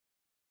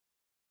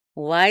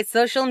Why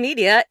social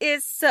media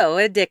is so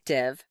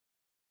addictive.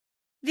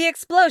 The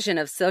explosion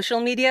of social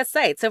media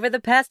sites over the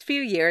past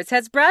few years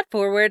has brought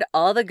forward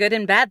all the good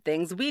and bad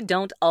things we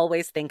don't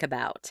always think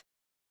about.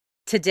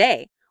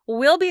 Today,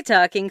 we'll be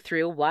talking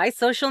through why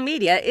social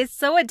media is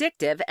so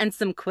addictive and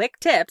some quick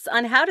tips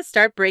on how to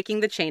start breaking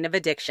the chain of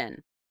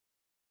addiction.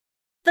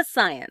 The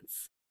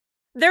science.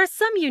 There's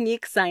some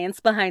unique science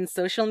behind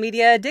social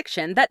media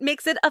addiction that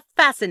makes it a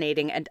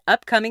fascinating and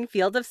upcoming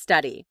field of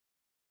study.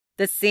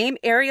 The same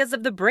areas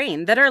of the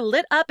brain that are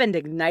lit up and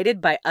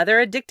ignited by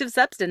other addictive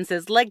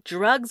substances like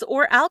drugs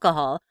or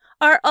alcohol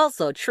are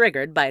also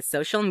triggered by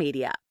social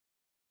media.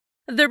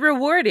 The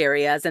reward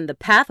areas and the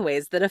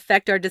pathways that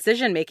affect our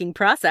decision-making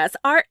process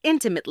are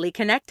intimately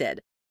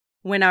connected.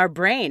 When our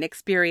brain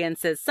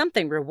experiences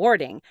something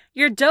rewarding,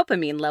 your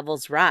dopamine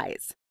levels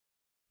rise.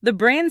 The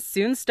brain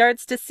soon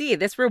starts to see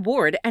this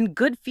reward and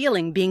good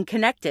feeling being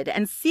connected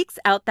and seeks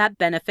out that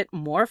benefit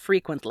more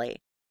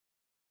frequently.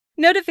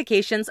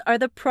 Notifications are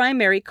the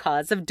primary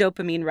cause of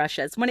dopamine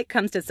rushes when it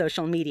comes to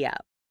social media.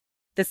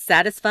 The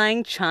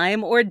satisfying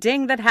chime or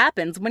ding that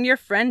happens when your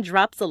friend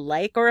drops a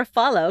like or a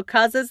follow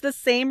causes the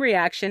same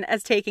reaction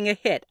as taking a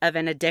hit of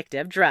an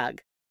addictive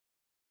drug.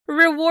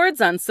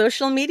 Rewards on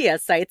social media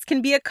sites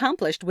can be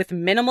accomplished with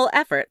minimal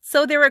effort,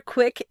 so they're a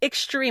quick,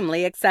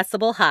 extremely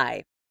accessible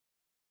high.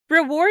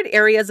 Reward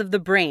areas of the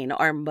brain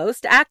are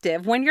most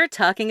active when you're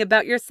talking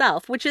about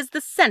yourself, which is the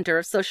center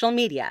of social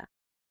media.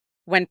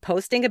 When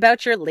posting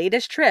about your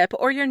latest trip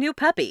or your new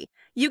puppy,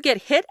 you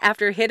get hit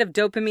after hit of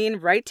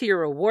dopamine right to your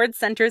reward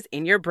centers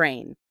in your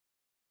brain.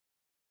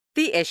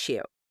 The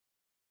issue.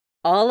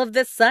 All of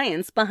this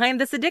science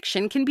behind this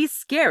addiction can be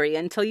scary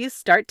until you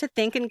start to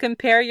think and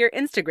compare your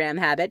Instagram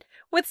habit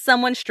with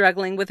someone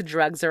struggling with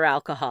drugs or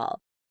alcohol.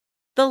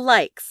 The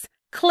likes,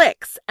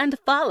 clicks, and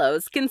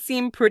follows can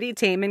seem pretty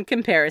tame in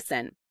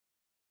comparison.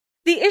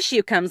 The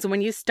issue comes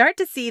when you start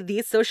to see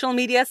these social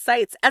media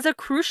sites as a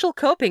crucial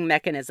coping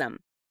mechanism.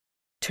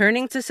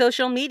 Turning to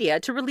social media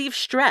to relieve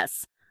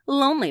stress,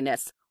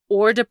 loneliness,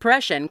 or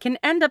depression can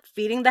end up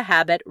feeding the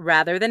habit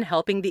rather than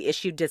helping the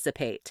issue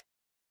dissipate.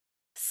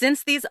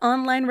 Since these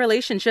online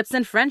relationships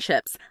and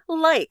friendships,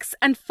 likes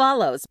and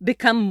follows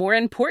become more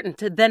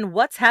important than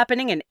what's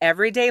happening in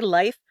everyday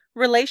life,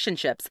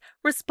 relationships,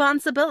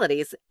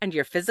 responsibilities, and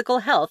your physical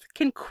health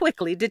can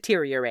quickly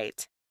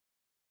deteriorate.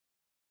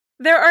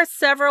 There are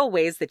several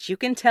ways that you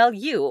can tell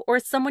you or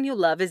someone you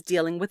love is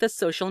dealing with a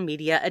social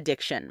media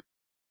addiction.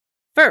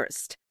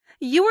 First,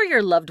 you or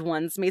your loved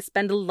ones may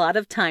spend a lot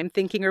of time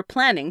thinking or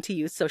planning to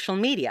use social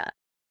media.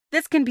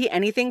 This can be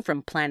anything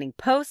from planning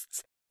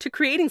posts to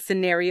creating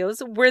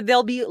scenarios where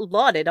they'll be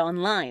lauded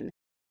online.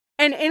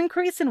 An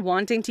increase in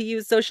wanting to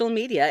use social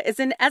media is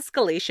an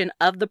escalation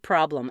of the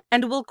problem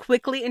and will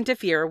quickly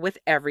interfere with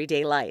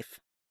everyday life.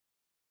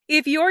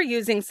 If you're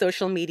using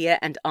social media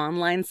and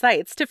online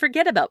sites to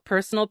forget about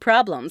personal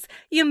problems,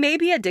 you may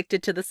be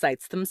addicted to the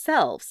sites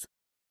themselves.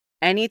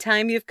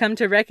 Anytime you've come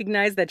to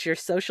recognize that your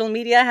social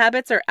media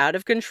habits are out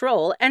of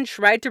control and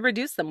tried to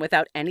reduce them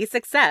without any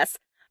success,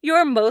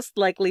 you're most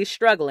likely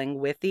struggling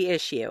with the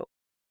issue.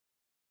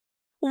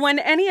 When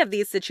any of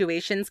these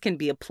situations can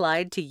be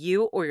applied to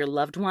you or your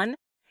loved one,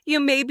 you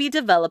may be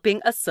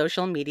developing a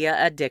social media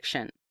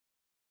addiction.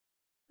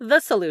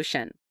 The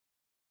solution.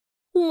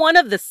 One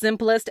of the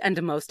simplest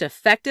and most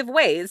effective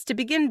ways to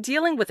begin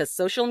dealing with a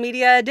social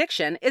media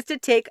addiction is to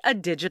take a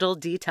digital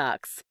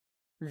detox.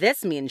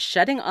 This means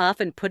shutting off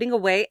and putting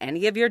away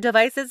any of your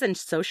devices and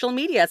social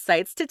media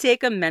sites to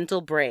take a mental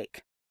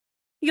break.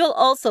 You'll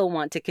also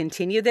want to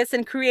continue this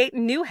and create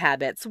new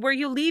habits where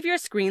you leave your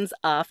screens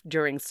off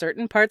during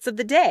certain parts of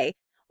the day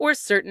or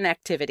certain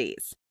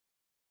activities.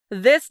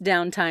 This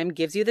downtime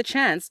gives you the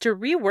chance to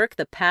rework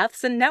the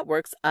paths and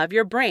networks of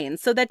your brain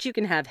so that you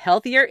can have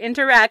healthier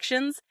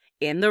interactions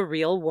in the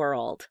real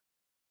world.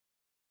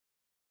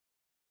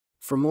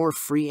 For more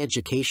free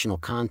educational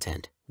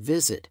content,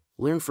 visit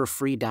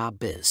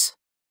learnforfree.biz.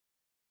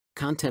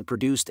 Content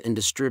produced and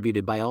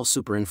distributed by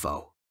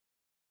AllSuperInfo.